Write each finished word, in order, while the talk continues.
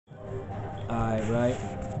Alright, right?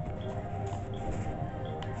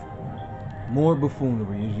 More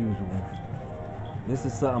buffoonery as usual. This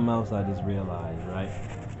is something else I just realized, right?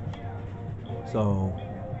 So,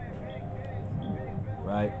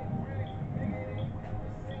 right?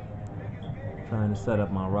 Trying to set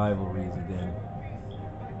up my rivalries again.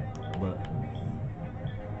 But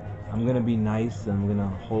I'm gonna be nice and I'm gonna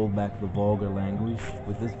hold back the vulgar language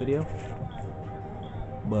with this video.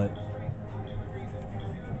 But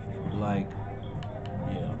like,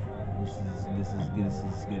 yeah, this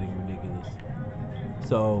is getting ridiculous.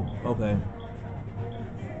 So, okay.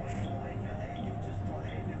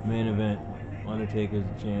 Main event, Undertaker's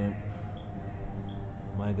the champ.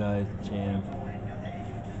 My guy's the champ.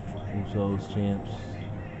 Usos champs.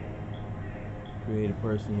 Creative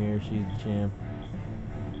person here, she's the champ.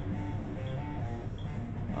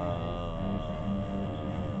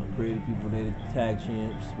 Creative people, they're the tag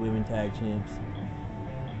champs, women tag champs.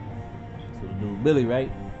 So the dude, Billy,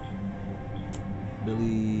 right?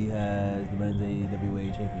 Billy has the men's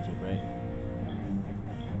WWE championship, right?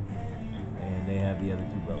 And they have the other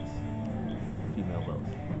two belts, female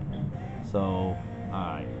belts. So,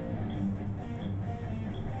 alright.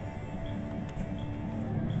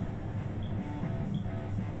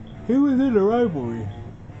 He was in the rivalry.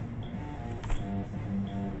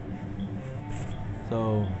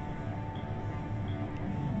 So,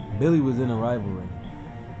 Billy was in a rivalry.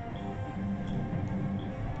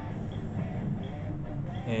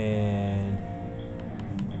 And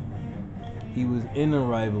he was in a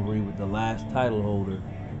rivalry with the last title holder,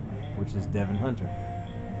 which is Devin Hunter.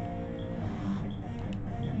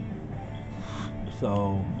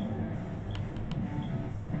 So,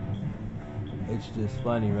 it's just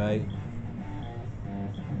funny, right?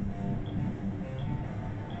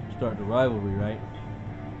 Start the rivalry, right?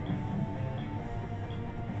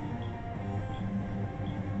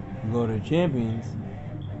 You go to the champions,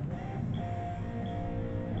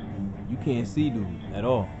 you can't see dude at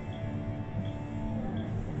all.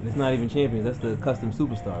 And it's not even champions, that's the custom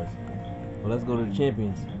superstars. Well, let's go to the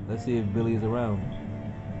champions. Let's see if Billy is around.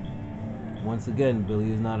 Once again,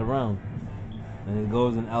 Billy is not around. And it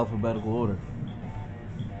goes in alphabetical order.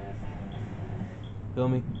 Feel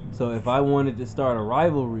me? So if I wanted to start a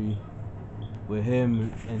rivalry with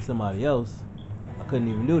him and somebody else, I couldn't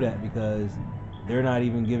even do that because they're not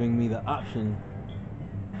even giving me the option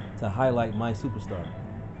to highlight my superstar.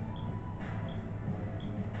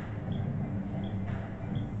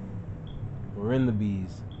 We're in the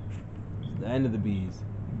B's. It's the end of the B's.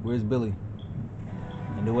 Where's Billy?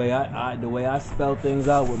 And the way I spell things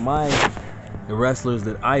out with the wrestlers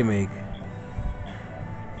that I make,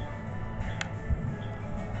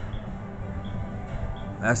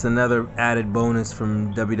 that's another added bonus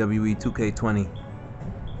from WWE 2K20.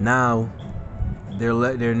 Now,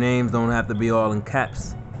 their names don't have to be all in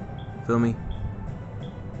caps. Feel me?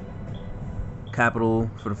 Capital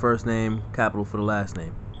for the first name, capital for the last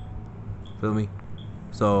name. Feel me?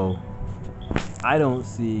 So, I don't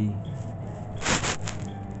see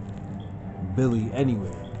Billy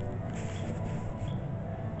anywhere.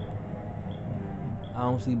 I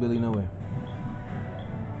don't see Billy nowhere.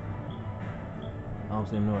 I don't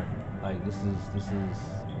see him nowhere. Like this is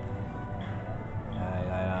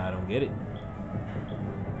I don't get it.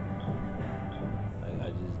 Like I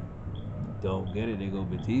just don't get it. They go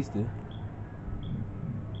Batista.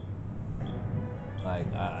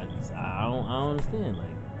 Like I don't understand.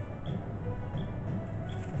 Like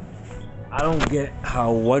I don't get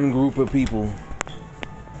how one group of people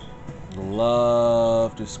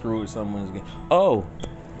love to screw with someone's game. Oh,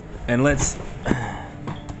 and let's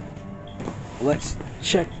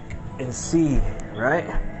check and see, right?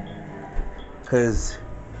 Because,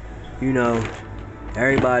 you know,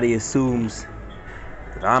 everybody assumes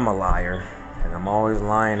that I'm a liar and I'm always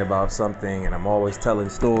lying about something and I'm always telling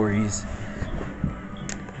stories.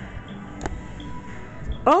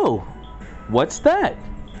 Oh, what's that?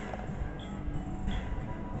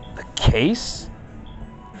 A case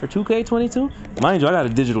for 2K22? Mind you, I got a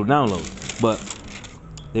digital download, but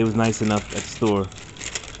they was nice enough at the store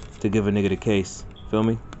to give a nigga the case. Feel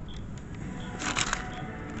me?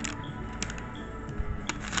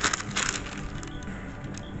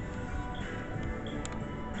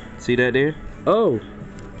 See that there? Oh.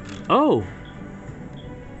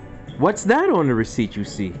 What's that on the receipt you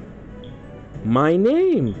see? My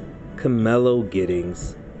name, Camelo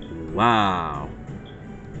Giddings. Wow.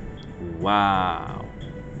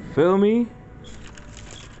 Feel me?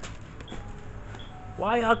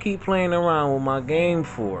 Why y'all keep playing around with my game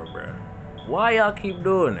for, bruh? Why y'all keep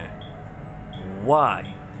doing that?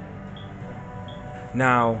 Why?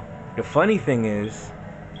 Now, the funny thing is,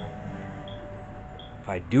 if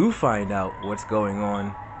I do find out what's going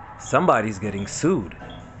on, somebody's getting sued.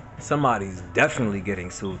 Somebody's definitely getting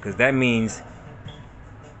sued, because that means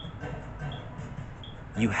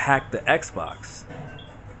you hacked the Xbox.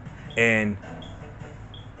 And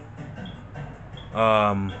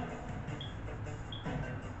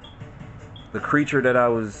the creature that I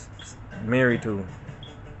was married to,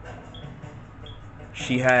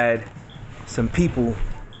 she had some people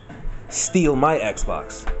steal my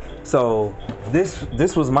Xbox. So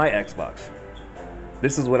this was my Xbox.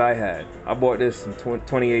 This is what I had. I bought this in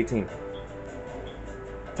 2018.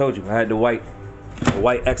 Told you I had the white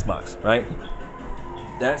Xbox, right?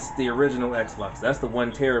 That's the original Xbox. That's the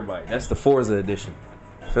 1 terabyte. That's the Forza edition.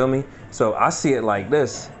 Feel me? So I see it like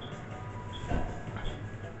this.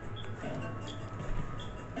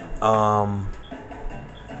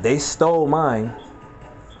 They stole mine.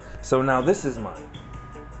 So now this is mine.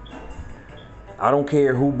 I don't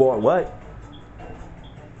care who bought what.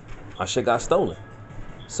 My shit got stolen.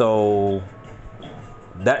 So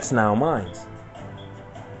that's now mine.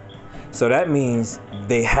 So that means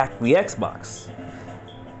they hacked the Xbox.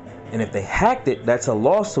 And if they hacked it, that's a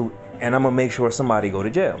lawsuit, and I'm gonna make sure somebody go to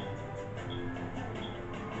jail.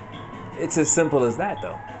 It's as simple as that,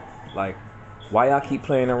 though. Like, why y'all keep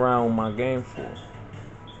playing around with my game for?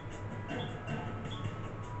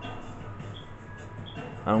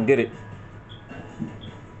 I don't get it.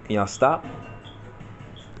 Can y'all stop?